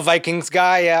 I'm a Vikings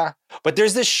guy, yeah. But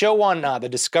there's this show on the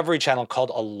Discovery Channel called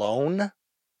Alone,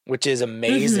 which is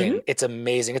amazing. Mm-hmm. It's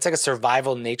amazing. It's like a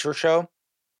survival nature show.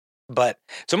 But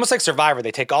it's almost like Survivor.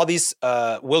 They take all these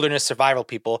wilderness survival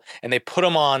people and they put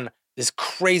them on this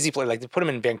crazy place. Like they put them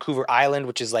in Vancouver Island,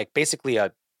 which is like basically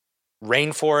a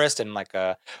rainforest, and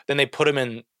then they put them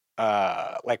in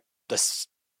like the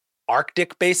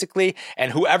Arctic basically,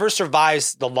 and whoever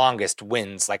survives the longest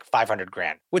wins like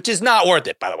 $500,000, which is not worth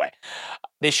it, by the way.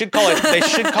 They should call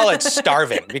it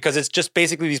starving, because it's just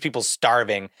basically these people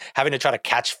starving, having to try to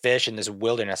catch fish in this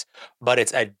wilderness, but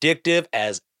it's addictive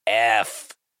as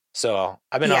F. So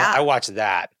I watched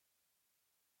that.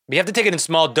 But you have to take it in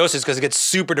small doses because it gets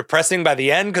super depressing by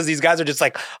the end, because these guys are just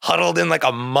like huddled in like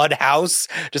a mud house,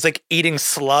 just like eating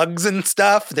slugs and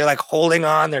stuff. They're like holding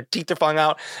on, their teeth are falling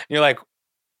out. And you're like,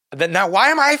 now why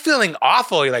am I feeling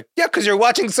awful? You're like, yeah, because you're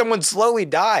watching someone slowly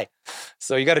die.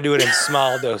 So you got to do it in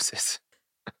small doses.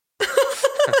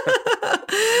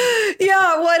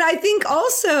 Yeah, what I think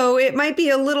also it might be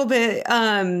a little bit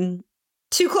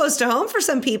too close to home for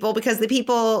some people, because the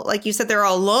people, like you said, they're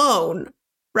alone,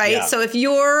 right? Yeah. So if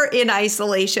you're in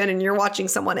isolation and you're watching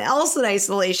someone else in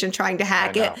isolation trying to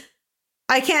hack it,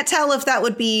 I can't tell if that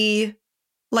would be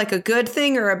like a good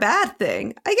thing or a bad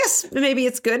thing. I guess maybe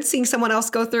it's good seeing someone else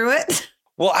go through it.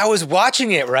 Well, I was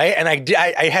watching it, right? And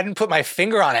I hadn't put my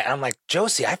finger on it. And I'm like,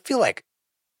 Josie, I feel like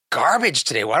garbage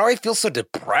today. Why do I feel so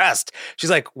depressed? She's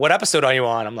like, what episode are you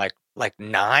on? I'm like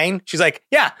 9? She's like,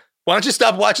 yeah, why don't you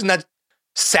stop watching that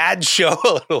sad show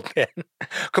a little bit?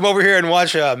 Come over here and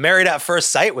watch Married at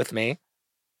First Sight with me.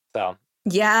 So.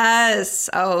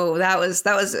 Yes. Oh, that was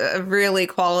a really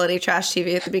quality trash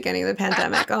TV at the beginning of the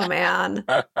pandemic. Oh man.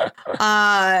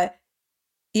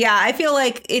 Yeah, I feel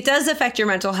like it does affect your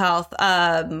mental health.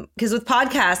 Because with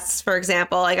podcasts, for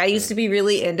example, like I used to be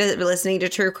really into listening to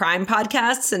true crime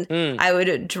podcasts, and I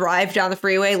would drive down the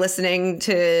freeway listening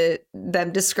to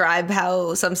them describe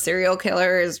how some serial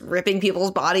killer is ripping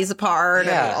people's bodies apart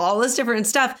and all this different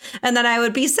stuff. And then I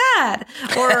would be sad,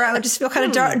 or I would just feel kind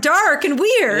of dark and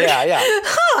weird. Yeah.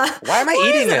 Huh, why am I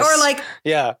eating this? Or like,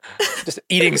 yeah, just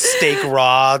eating steak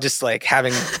raw, just like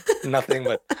having nothing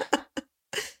but.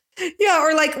 Yeah,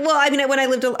 or like, well, I mean, when I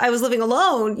was living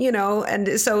alone, you know,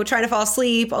 and so trying to fall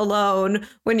asleep alone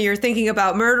when you're thinking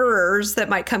about murderers that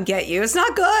might come get you, it's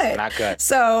not good. Not good.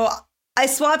 So I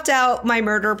swapped out my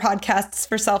murder podcasts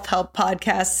for self-help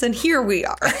podcasts, and here we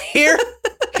are. Here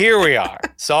we are,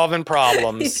 solving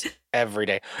problems every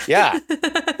day. Yeah.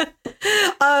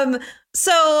 So I'm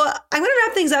going to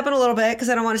wrap things up in a little bit because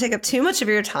I don't want to take up too much of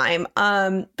your time.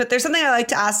 But there's something I like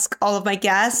to ask all of my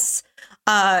guests.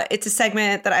 It's a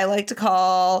segment that I like to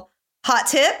call Hot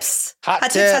Tips.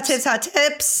 Hot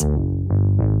tips.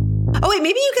 Oh, wait,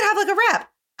 maybe you could have like a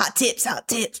rap. Hot tips.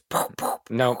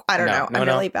 No. I don't know. I'm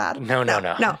really bad. No. No,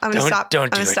 I'm going to stop.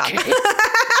 Don't do it. I'm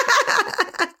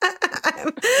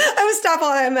going to stop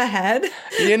while I'm ahead.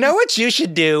 You know what you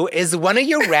should do is one of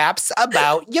your raps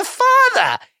about your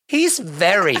father. He's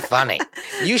very funny.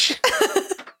 You should...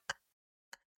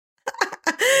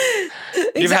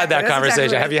 You've had that conversation.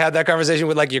 Exactly. Have you had that conversation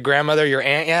with like your grandmother, your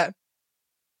aunt yet?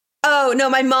 Oh, no.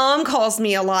 My mom calls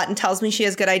me a lot and tells me she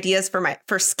has good ideas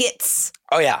for skits.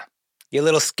 Oh, yeah. Your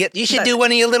little skit. You should do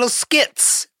one of your little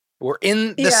skits. We're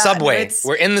in the subway.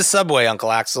 We're in the subway,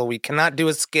 Uncle Axel. We cannot do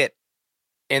a skit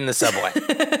in the subway.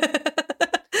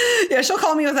 Yeah, she'll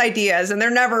call me with ideas and they're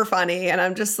never funny. And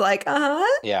I'm just like,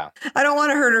 yeah. I don't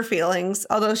want to hurt her feelings.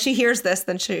 Although she hears this,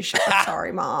 then I'm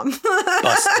sorry, Mom.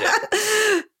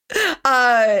 Busted.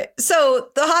 So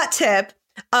the hot tip,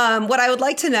 what I would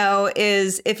like to know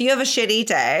is if you have a shitty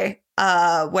day,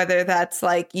 whether that's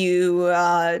like you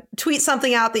tweet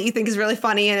something out that you think is really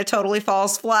funny and it totally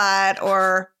falls flat,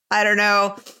 or I don't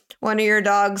know, one of your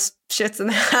dogs shits in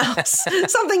the house,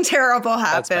 something terrible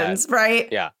happens, right?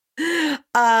 Yeah.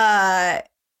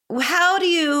 How do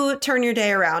you turn your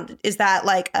day around? Is that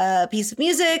like a piece of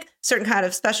music, certain kind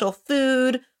of special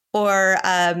food, or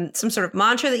some sort of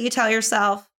mantra that you tell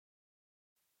yourself?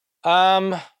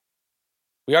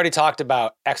 We already talked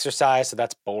about exercise, so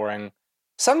that's boring.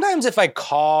 Sometimes if I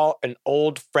call an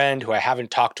old friend who I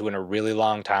haven't talked to in a really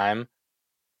long time,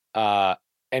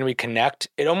 and we connect,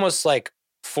 it almost like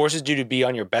forces you to be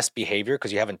on your best behavior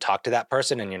because you haven't talked to that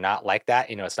person and you're not like that.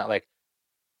 You know, it's not like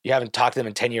you haven't talked to them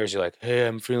in 10 years. You're like, hey,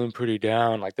 I'm feeling pretty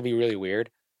down. Like, that'd be really weird.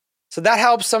 So that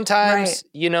helps sometimes, right.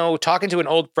 You know, talking to an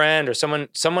old friend or someone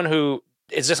who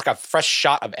is just like a fresh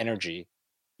shot of energy,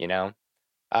 you know?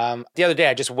 The other day,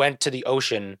 I just went to the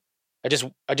ocean. I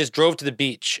just drove to the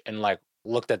beach and like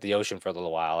looked at the ocean for a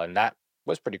little while. And that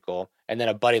was pretty cool. And then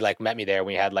a buddy like met me there. And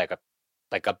we had like a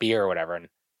beer or whatever. And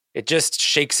it just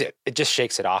shakes it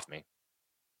off me.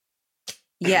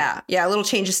 Yeah. Yeah. A little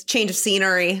change of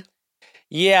scenery.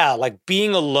 Yeah, like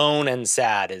being alone and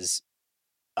sad is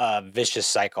a vicious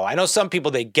cycle. I know some people,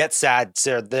 they get sad,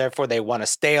 so therefore they want to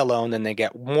stay alone, then they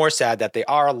get more sad that they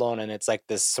are alone, and it's like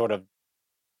this sort of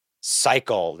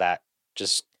cycle that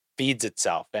just feeds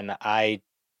itself, and I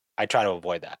try to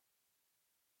avoid that.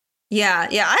 Yeah,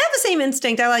 I have the same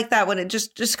instinct. I like that when it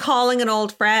just calling an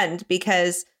old friend,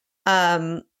 because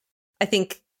I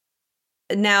think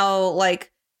now, like,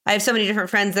 I have so many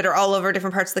different friends that are all over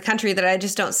different parts of the country that I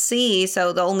just don't see.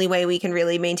 So the only way we can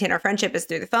really maintain our friendship is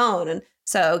through the phone. And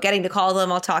so getting to call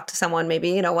them, I'll talk to someone maybe,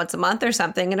 you know, once a month or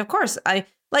something. And of course, I'm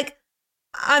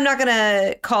not going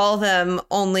to call them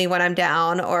only when I'm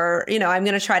down, or, you know, I'm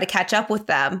going to try to catch up with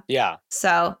them. Yeah.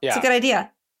 So it's a good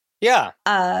idea. Yeah.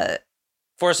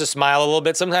 Force a smile a little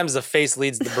bit. Sometimes the face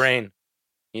leads the brain.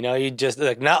 You know, you just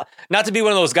like, not to be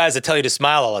one of those guys that tell you to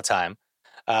smile all the time.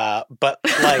 But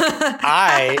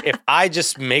like if I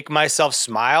just make myself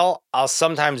smile, I'll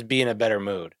sometimes be in a better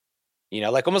mood, you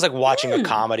know, like almost like watching a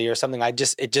comedy or something.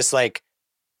 It just like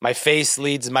my face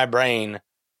leads my brain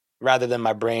rather than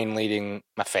my brain leading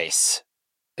my face,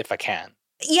 if I can.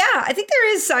 Yeah, I think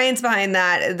there is science behind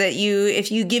that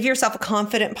if you give yourself a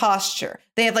confident posture,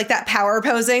 they have like that power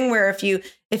posing where if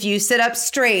you sit up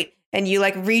straight and you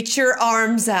like reach your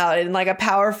arms out in like a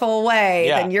powerful way,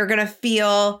 then you're going to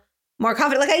feel more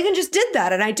confident. Like I even just did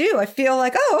that and I feel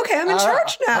like, oh, okay, I'm in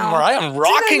charge now. I'm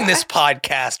rocking this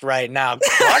podcast right now.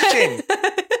 Crushing.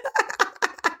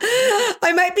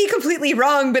 I might be completely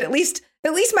wrong, but at least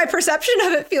my perception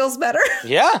of it feels better.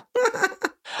 Yeah.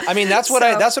 I mean, that's what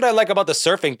I like about the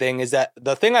surfing thing is that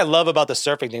the thing I love about the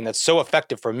surfing thing that's so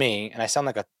effective for me, and I sound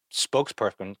like a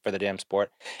spokesperson for the damn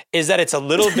sport, is that it's a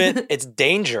little bit, it's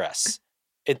dangerous.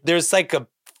 There's like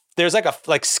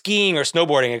skiing or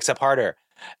snowboarding, except harder.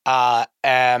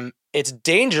 It's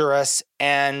dangerous.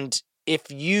 And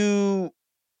if you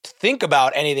think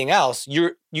about anything else,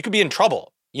 you could be in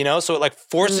trouble, you know? So it like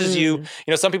forces you,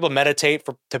 some people meditate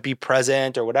to be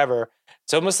present or whatever.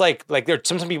 It's almost like there are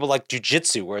some people like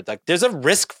jujitsu where like there's a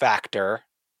risk factor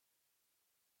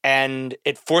and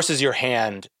it forces your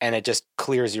hand and it just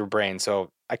clears your brain.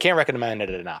 So I can't recommend it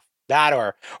enough. That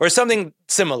or something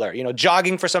similar,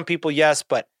 jogging for some people, yes,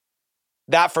 but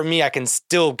that for me, I can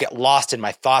still get lost in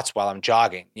my thoughts while I'm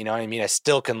jogging. You know what I mean? I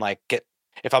still can like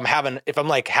if I'm having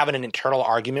an internal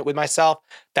argument with myself,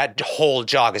 that whole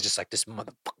jog is just like this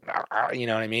motherfucker, you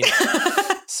know what I mean?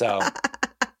 So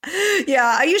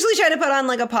yeah, I usually try to put on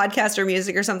like a podcast or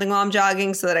music or something while I'm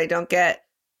jogging so that I don't get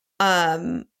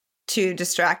too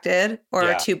distracted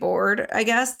or too bored, I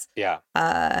guess. Yeah.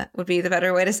 Would be the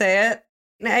better way to say it.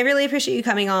 I really appreciate you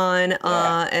coming on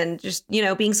and just,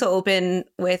 being so open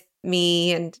with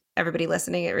me and everybody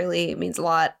listening. It really means a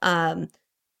lot.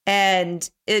 And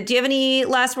do you have any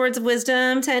last words of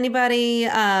wisdom to anybody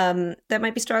that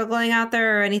might be struggling out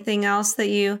there or anything else that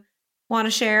you want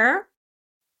to share?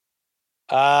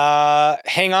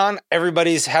 Hang on.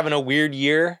 Everybody's having a weird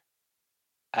year.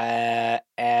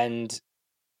 And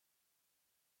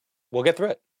we'll get through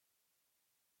it.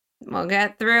 We'll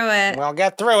get through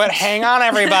it. Hang on,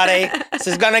 everybody. This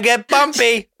is going to get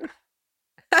bumpy.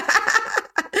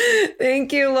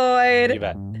 Thank you, Lloyd. You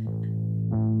bet.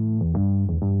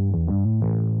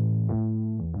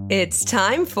 It's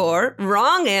time for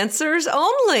Wrong Answers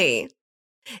Only,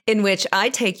 in which I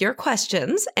take your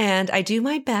questions and I do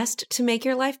my best to make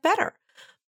your life better.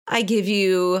 I give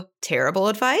you terrible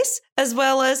advice as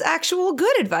well as actual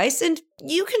good advice, and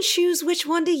you can choose which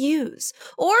one to use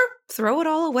or throw it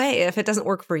all away if it doesn't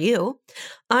work for you.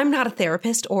 I'm not a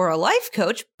therapist or a life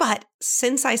coach, but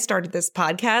since I started this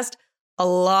podcast, a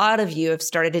lot of you have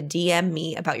started to DM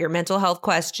me about your mental health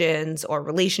questions or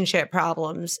relationship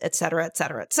problems, et cetera, et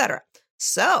cetera, et cetera.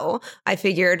 So I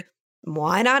figured,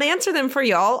 why not answer them for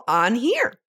y'all on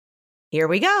here? Here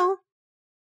we go.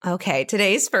 Okay,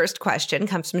 today's first question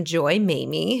comes from Joy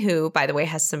Mamie, who, by the way,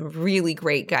 has some really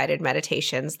great guided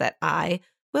meditations that I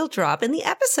will drop in the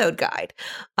episode guide.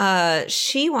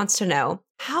 She wants to know,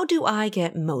 how do I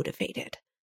get motivated?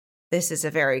 This is a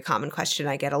very common question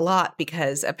I get a lot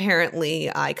because apparently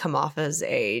I come off as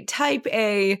a type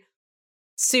A,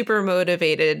 super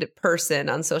motivated person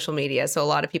on social media. So a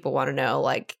lot of people want to know,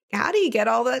 like, how do you get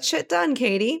all that shit done,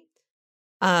 Katie?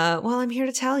 Well, I'm here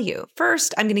to tell you.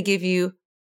 First, I'm going to give you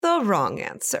the wrong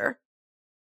answer.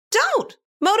 Don't!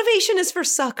 Motivation is for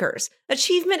suckers.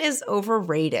 Achievement is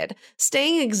overrated.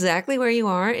 Staying exactly where you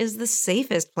are is the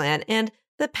safest plan and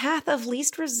the path of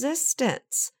least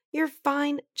resistance. You're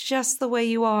fine just the way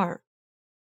you are.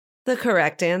 The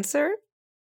correct answer?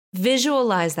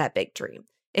 Visualize that big dream.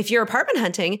 If you're apartment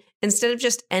hunting, instead of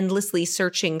just endlessly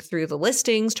searching through the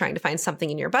listings, trying to find something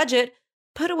in your budget,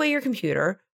 put away your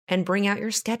computer and bring out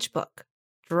your sketchbook.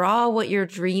 Draw what your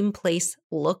dream place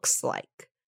looks like.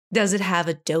 Does it have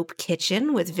a dope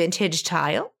kitchen with vintage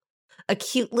tile? A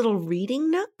cute little reading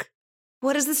nook?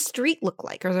 What does the street look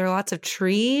like? Are there lots of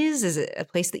trees? Is it a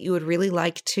place that you would really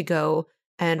like to go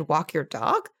and walk your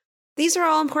dog? These are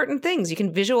all important things. You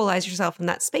can visualize yourself in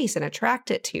that space and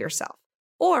attract it to yourself.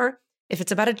 Or if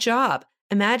it's about a job,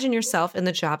 imagine yourself in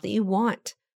the job that you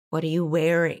want. What are you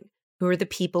wearing? Who are the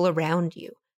people around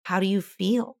you? How do you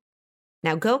feel?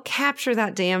 Now go capture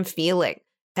that damn feeling.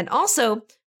 And also,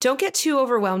 don't get too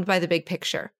overwhelmed by the big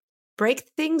picture. Break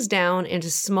things down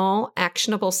into small,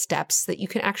 actionable steps that you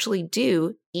can actually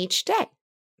do each day.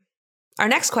 Our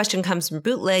next question comes from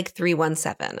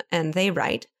Bootleg317, and they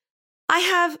write, I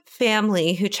have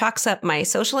family who chalks up my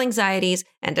social anxieties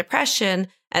and depression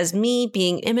as me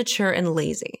being immature and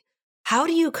lazy. How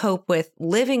do you cope with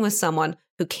living with someone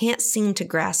who can't seem to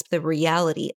grasp the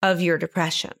reality of your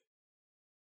depression?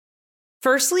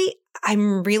 Firstly,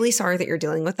 I'm really sorry that you're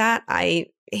dealing with that. I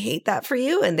hate that for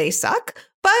you and they suck,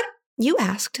 but you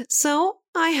asked, so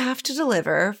I have to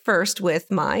deliver first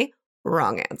with my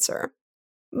Wrong answer.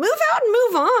 Move out and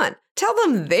move on. Tell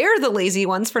them they're the lazy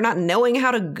ones for not knowing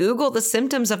how to Google the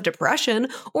symptoms of depression,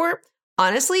 or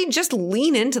honestly, just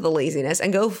lean into the laziness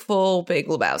and go full Big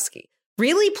Lebowski.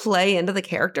 Really play into the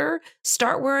character,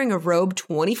 start wearing a robe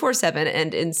 24/7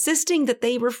 and insisting that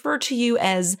they refer to you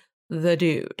as the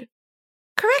dude.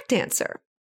 Correct answer.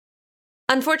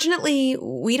 Unfortunately,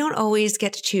 we don't always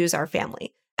get to choose our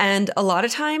family. And a lot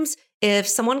of times, if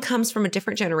someone comes from a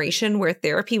different generation where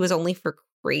therapy was only for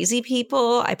crazy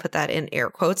people, I put that in air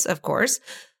quotes, of course,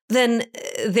 then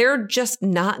they're just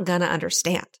not gonna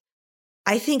understand.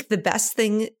 I think the best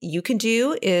thing you can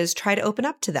do is try to open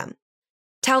up to them.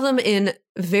 Tell them in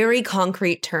very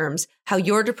concrete terms how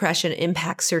your depression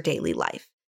impacts your daily life.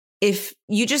 If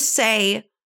you just say,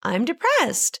 I'm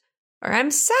depressed or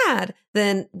I'm sad,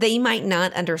 then they might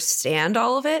not understand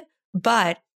all of it.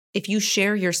 But if you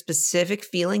share your specific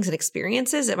feelings and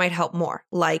experiences, it might help more.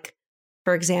 Like,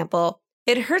 for example,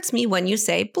 it hurts me when you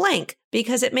say blank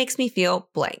because it makes me feel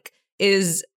blank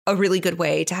is a really good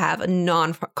way to have a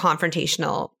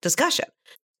non-confrontational discussion.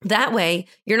 That way,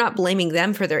 you're not blaming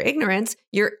them for their ignorance,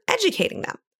 you're educating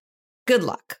them. Good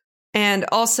luck. And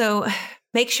also,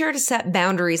 make sure to set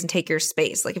boundaries and take your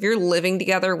space. Like if you're living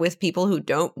together with people who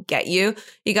don't get you,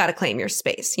 you got to claim your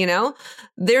space, you know?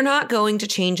 They're not going to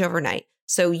change overnight.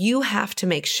 So you have to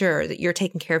make sure that you're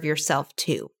taking care of yourself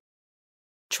too.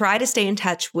 Try to stay in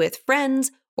touch with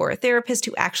friends or a therapist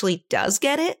who actually does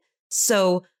get it,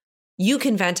 so you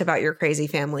can vent about your crazy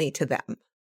family to them.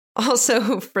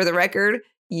 Also, for the record,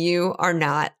 you are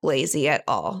not lazy at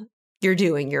all. You're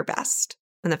doing your best.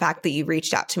 And the fact that you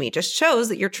reached out to me just shows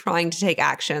that you're trying to take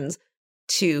actions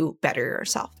to better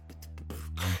yourself.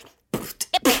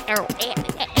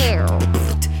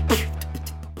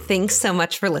 Thanks so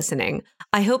much for listening.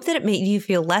 I hope that it made you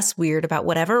feel less weird about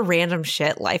whatever random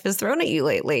shit life has thrown at you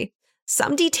lately.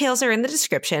 Some details are in the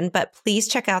description, but please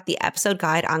check out the episode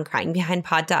guide on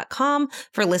cryingbehindpod.com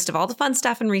for a list of all the fun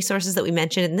stuff and resources that we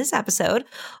mentioned in this episode.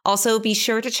 Also, be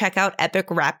sure to check out Epic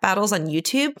Rap Battles on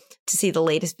YouTube to see the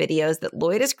latest videos that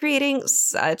Lloyd is creating.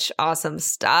 Such awesome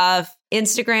stuff.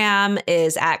 Instagram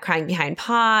is at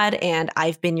cryingbehindpod, and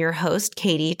I've been your host,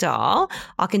 Katie Dahl.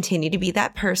 I'll continue to be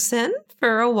that person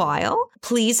for a while.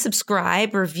 Please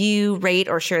subscribe, review, rate,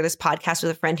 or share this podcast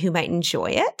with a friend who might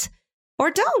enjoy it. Or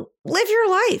don't. Live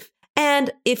your life. And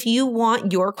if you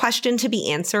want your question to be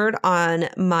answered on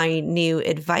my new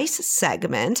advice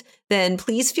segment, then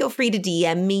please feel free to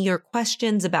DM me your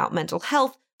questions about mental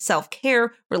health,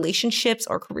 self-care, relationships,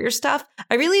 or career stuff.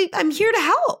 I'm here to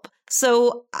help,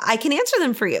 so I can answer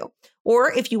them for you.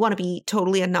 Or if you want to be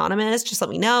totally anonymous, just let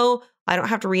me know. I don't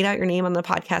have to read out your name on the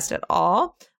podcast at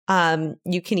all.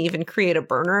 You can even create a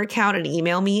burner account and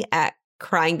email me at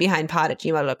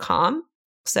cryingbehindpod@gmail.com.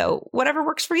 So whatever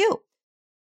works for you.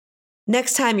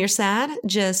 Next time you're sad,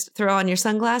 just throw on your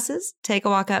sunglasses, take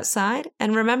a walk outside,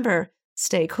 and remember,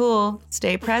 stay cool,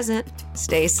 stay present,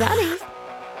 stay sunny.